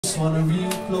close one, a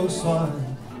real close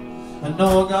one. I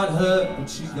know I got hurt, but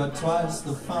she got twice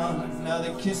the fun. Now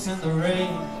they kiss in the rain,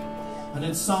 and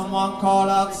then someone call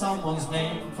out someone's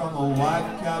name. From a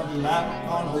white Cadillac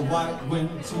on a white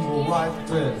wind to a white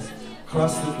dress,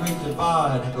 across the great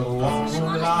divide, the one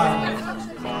more line.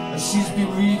 And she's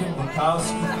been reading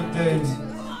Bukowski for days.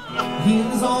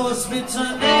 He's always spits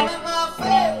her name in my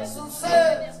face and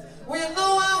says, well, you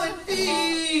know how it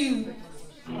feels.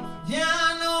 Yeah,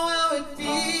 I know how it feels.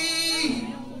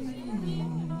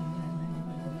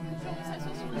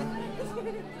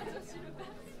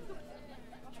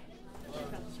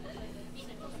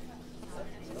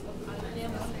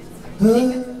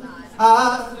 But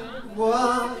I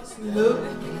was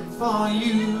looking for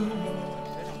you,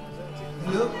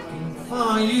 looking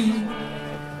for you,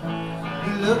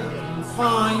 looking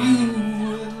for you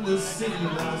in the city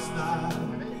last night.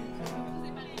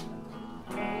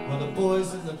 Well, the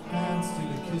boys in the pants steal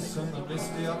a kiss from the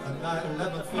misty of the night.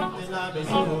 11:59, they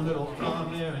throw a little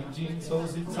blonde hair and jeans,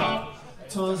 hose it tight.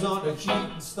 Turns on the heat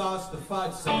and starts the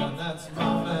fight, saying that's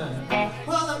my man.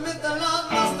 Well, the myth and love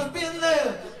must have been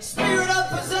there, spirit of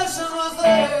possession was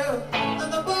there.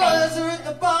 And the boys are in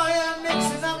the bar and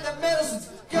mixing up their medicines.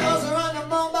 Girls are on their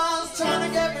mobiles trying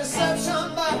to get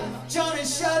reception back.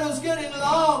 Johnny's shadow's getting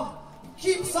long,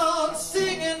 he keeps on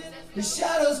singing. His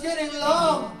shadow's getting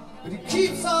long, but he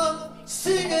keeps on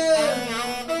singing.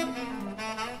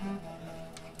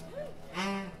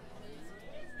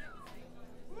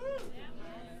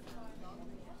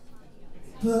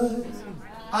 But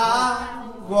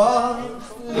I was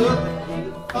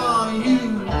looking for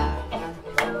you,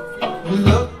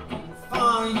 looking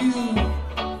for you,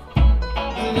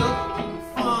 looking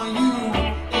for you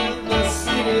in the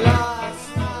city last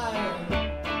night.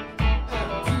 And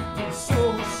people so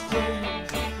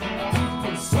strange,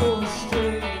 people so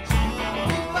strange.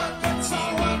 People get so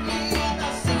ugly in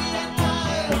the city at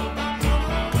night.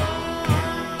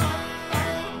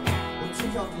 Well,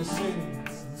 take off your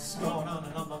shades and scorn on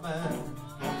another man.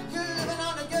 You're living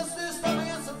on a guest list, coming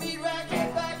on some meat rack,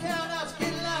 get back out, now it's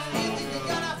getting loud, you think you're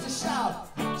gonna have to shout.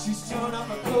 She's throwing up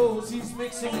her clothes, he's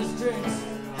mixing his drinks.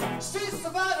 She's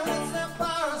surviving, it's an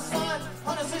empire sign.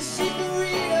 Honestly, she can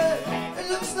read it. It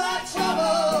looks like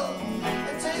trouble.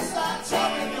 It tastes like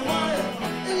chocolate if you want it.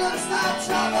 It looks like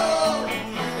trouble.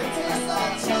 It tastes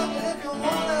like chocolate if you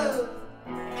want it.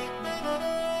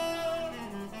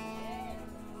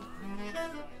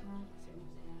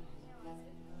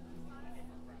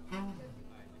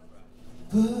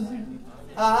 But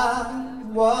I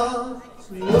was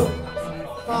looking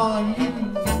for you,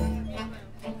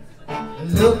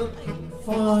 looking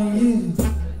for you.